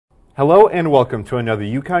Hello and welcome to another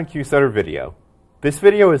UConn QStutter video. This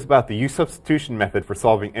video is about the U-Substitution method for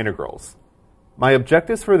solving integrals. My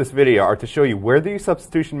objectives for this video are to show you where the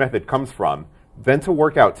U-Substitution method comes from, then to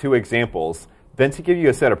work out two examples, then to give you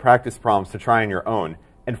a set of practice problems to try on your own,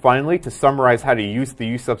 and finally to summarize how to use the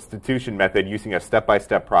U-Substitution method using a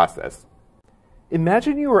step-by-step process.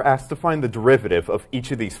 Imagine you were asked to find the derivative of each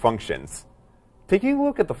of these functions. Taking a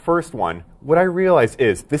look at the first one, what I realize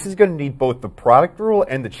is this is going to need both the product rule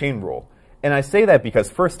and the chain rule. And I say that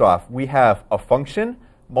because first off, we have a function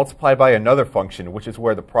multiplied by another function, which is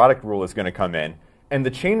where the product rule is going to come in. And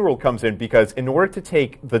the chain rule comes in because in order to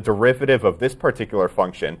take the derivative of this particular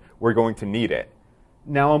function, we're going to need it.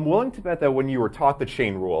 Now, I'm willing to bet that when you were taught the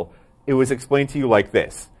chain rule, it was explained to you like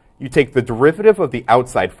this. You take the derivative of the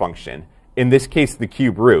outside function, in this case the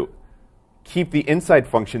cube root, keep the inside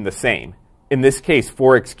function the same, in this case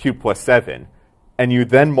 4x cubed plus 7, and you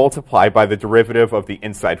then multiply by the derivative of the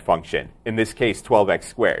inside function, in this case 12x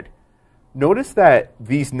squared. Notice that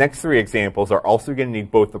these next three examples are also going to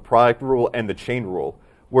need both the product rule and the chain rule,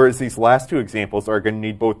 whereas these last two examples are going to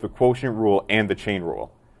need both the quotient rule and the chain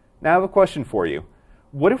rule. Now I have a question for you.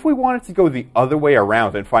 What if we wanted to go the other way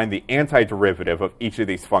around and find the antiderivative of each of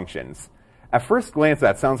these functions? At first glance,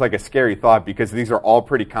 that sounds like a scary thought because these are all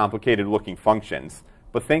pretty complicated looking functions.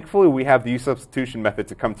 But thankfully, we have the U-Substitution method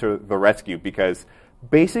to come to the rescue because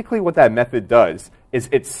basically what that method does is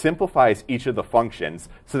it simplifies each of the functions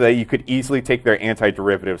so that you could easily take their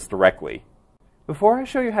antiderivatives directly. Before I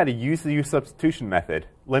show you how to use the U-Substitution method,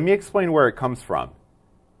 let me explain where it comes from.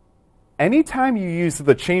 Anytime you use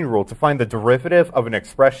the chain rule to find the derivative of an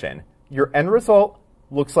expression, your end result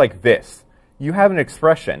looks like this. You have an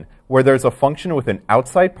expression where there's a function with an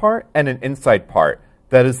outside part and an inside part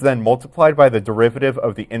that is then multiplied by the derivative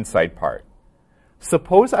of the inside part.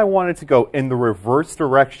 Suppose I wanted to go in the reverse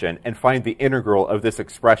direction and find the integral of this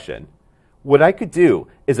expression. What I could do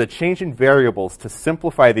is a change in variables to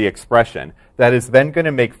simplify the expression that is then going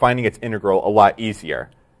to make finding its integral a lot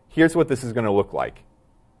easier. Here's what this is going to look like.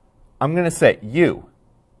 I'm going to set u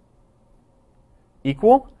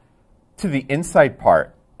equal to the inside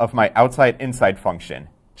part of my outside-inside function,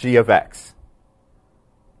 g of x.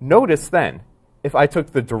 Notice then, if I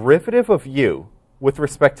took the derivative of u with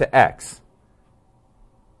respect to x,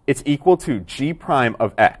 it's equal to g prime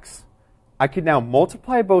of x. I can now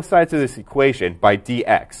multiply both sides of this equation by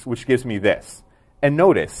dx, which gives me this. And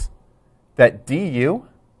notice that du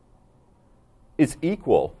is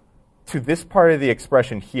equal to this part of the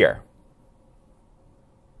expression here.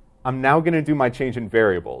 I'm now going to do my change in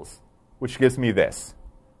variables, which gives me this.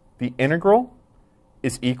 The integral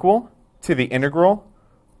is equal to the integral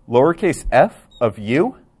lowercase f of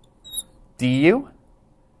u du,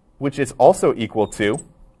 which is also equal to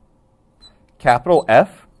capital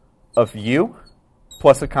F of u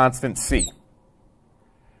plus a constant c.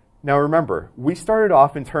 Now remember, we started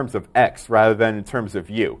off in terms of x rather than in terms of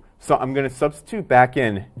u. So I'm going to substitute back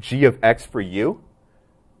in g of x for u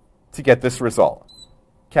to get this result.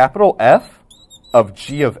 Capital F of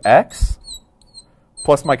g of x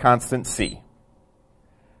plus my constant c.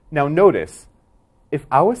 Now notice, if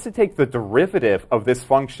I was to take the derivative of this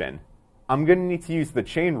function, I'm going to need to use the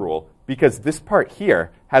chain rule because this part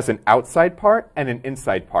here has an outside part and an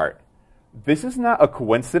inside part. This is not a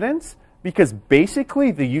coincidence because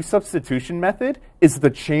basically the U-Substitution method is the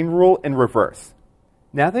chain rule in reverse.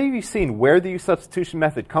 Now that you've seen where the U-Substitution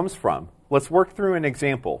method comes from, let's work through an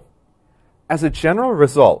example. As a general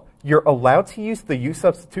result, you're allowed to use the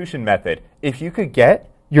U-Substitution method if you could get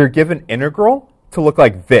your given integral to look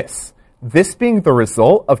like this. This being the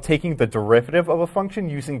result of taking the derivative of a function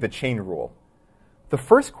using the chain rule. The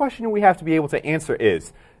first question we have to be able to answer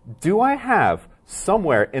is, do I have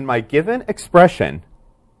somewhere in my given expression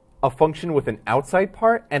a function with an outside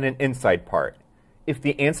part and an inside part? If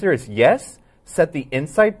the answer is yes, set the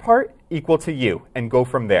inside part equal to u and go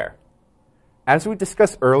from there. As we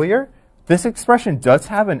discussed earlier, this expression does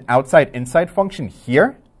have an outside-inside function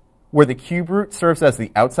here, where the cube root serves as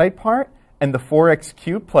the outside part, and the 4x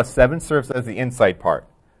cubed plus 7 serves as the inside part.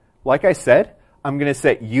 Like I said, I'm going to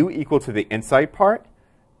set u equal to the inside part,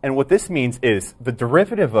 and what this means is the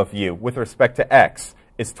derivative of u with respect to x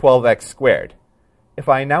is 12x squared. If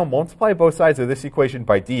I now multiply both sides of this equation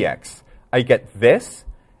by dx, I get this,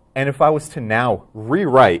 and if I was to now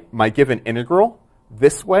rewrite my given integral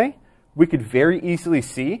this way, we could very easily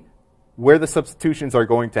see where the substitutions are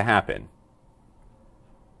going to happen.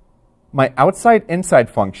 My outside-inside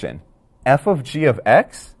function, f of g of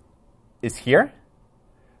x, is here,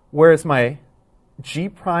 whereas my g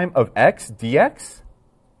prime of x dx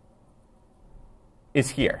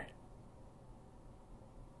is here.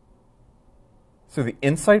 So the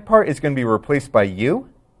inside part is going to be replaced by u.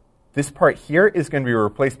 This part here is going to be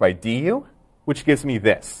replaced by du, which gives me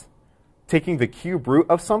this. Taking the cube root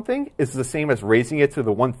of something is the same as raising it to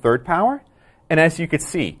the 1/3 power. And as you can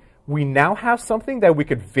see, we now have something that we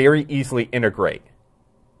could very easily integrate.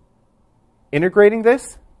 Integrating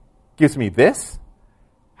this gives me this.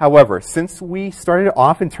 However, since we started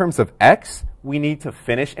off in terms of x, we need to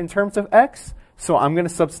finish in terms of x. So I'm going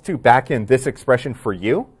to substitute back in this expression for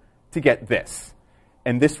u to get this.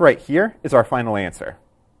 And this right here is our final answer.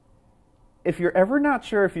 If you're ever not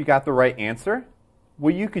sure if you got the right answer,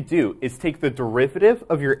 what you could do is take the derivative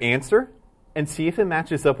of your answer and see if it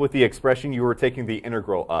matches up with the expression you were taking the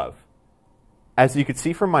integral of. As you can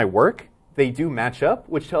see from my work, they do match up,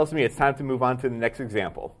 which tells me it's time to move on to the next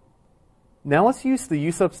example. Now let's use the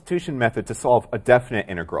U-Substitution method to solve a definite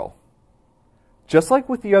integral. Just like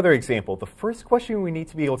with the other example, the first question we need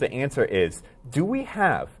to be able to answer is, do we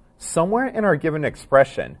have somewhere in our given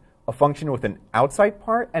expression a function with an outside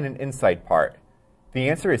part and an inside part? The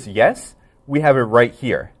answer is yes. We have it right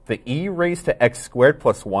here, the e raised to x squared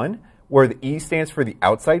plus 1, where the e stands for the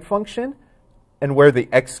outside function, and where the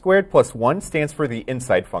x squared plus 1 stands for the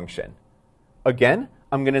inside function. Again,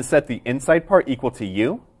 I'm going to set the inside part equal to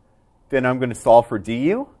u, then I'm going to solve for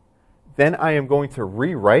du, then I am going to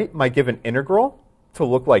rewrite my given integral to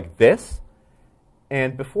look like this,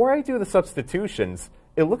 and before I do the substitutions,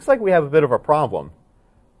 it looks like we have a bit of a problem.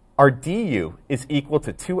 Our du is equal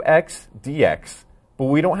to 2x dx, but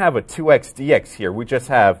we don't have a 2x dx here, we just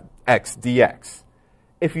have x dx.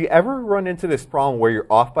 If you ever run into this problem where you're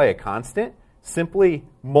off by a constant, simply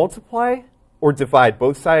multiply or divide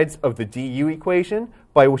both sides of the du equation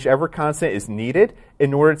by whichever constant is needed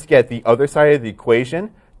in order to get the other side of the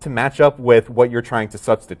equation to match up with what you're trying to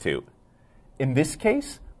substitute. In this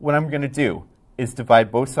case, what I'm going to do is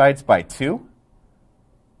divide both sides by 2.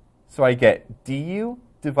 So I get du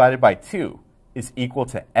divided by 2 is equal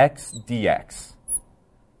to x dx,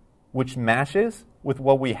 which matches with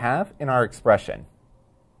what we have in our expression.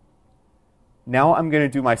 Now I'm going to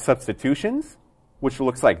do my substitutions, which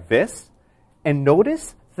looks like this. And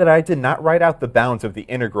notice that I did not write out the bounds of the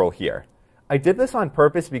integral here. I did this on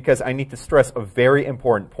purpose because I need to stress a very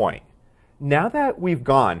important point. Now that we've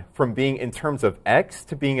gone from being in terms of x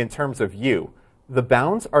to being in terms of u, the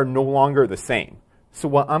bounds are no longer the same. So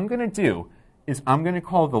what I'm going to do is I'm going to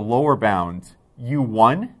call the lower bound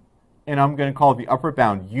u1, and I'm going to call the upper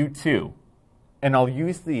bound u2. And I'll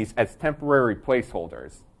use these as temporary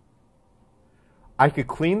placeholders. I could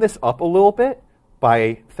clean this up a little bit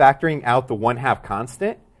by factoring out the 1/2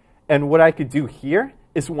 constant. And what I could do here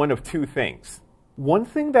is one of two things. One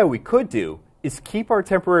thing that we could do is keep our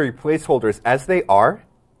temporary placeholders as they are,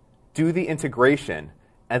 do the integration,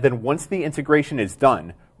 and then once the integration is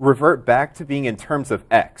done, revert back to being in terms of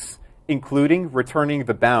x, including returning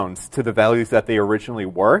the bounds to the values that they originally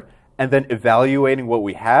were, and then evaluating what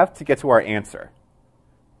we have to get to our answer.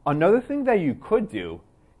 Another thing that you could do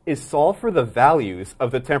is solve for the values of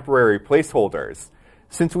the temporary placeholders.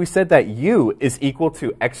 Since we said that u is equal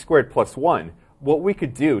to x squared plus 1, what we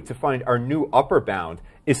could do to find our new upper bound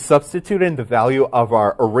is substitute in the value of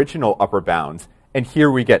our original upper bound, and here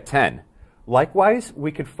we get 10. Likewise,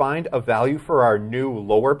 we could find a value for our new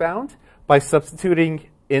lower bound by substituting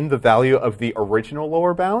in the value of the original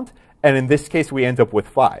lower bound, and in this case we end up with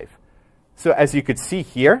 5. So as you could see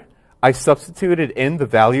here, I substituted in the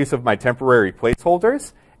values of my temporary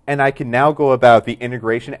placeholders, and I can now go about the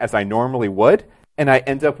integration as I normally would, and I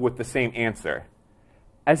end up with the same answer.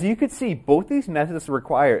 As you could see, both these methods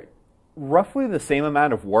require roughly the same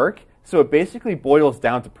amount of work, so it basically boils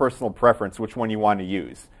down to personal preference which one you want to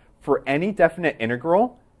use. For any definite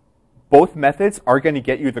integral, both methods are going to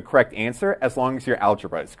get you the correct answer as long as your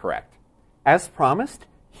algebra is correct. As promised,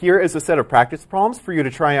 here is a set of practice problems for you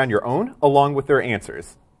to try on your own, along with their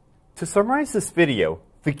answers. To summarize this video,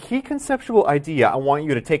 the key conceptual idea I want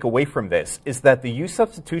you to take away from this is that the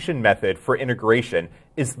U-Substitution method for integration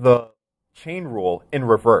is the chain rule in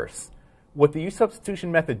reverse. What the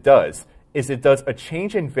U-Substitution method does is it does a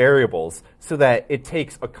change in variables so that it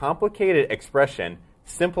takes a complicated expression,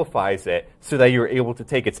 simplifies it so that you're able to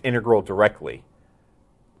take its integral directly.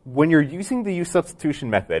 When you're using the U-Substitution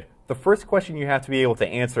method, the first question you have to be able to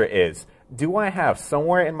answer is, do I have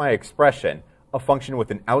somewhere in my expression a function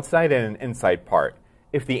with an outside and an inside part?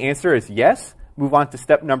 If the answer is yes, move on to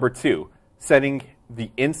step number 2, setting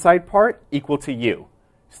the inside part equal to u.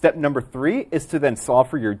 Step number 3 is to then solve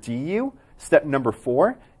for your du. Step number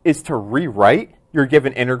 4 is to rewrite your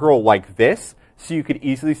given integral like this so you could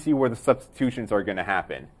easily see where the substitutions are going to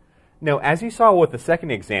happen. Now, as you saw with the second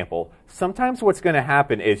example, sometimes what's going to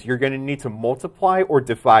happen is you're going to need to multiply or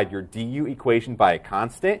divide your du equation by a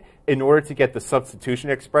constant in order to get the substitution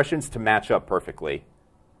expressions to match up perfectly.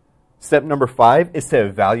 Step number 5 is to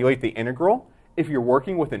evaluate the integral. If you're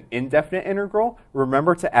working with an indefinite integral,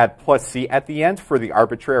 remember to add plus c at the end for the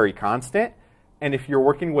arbitrary constant. And if you're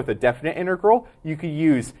working with a definite integral, you could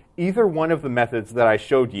use either one of the methods that I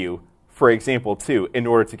showed you for example 2 in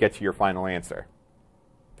order to get to your final answer.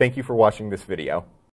 Thank you for watching this video.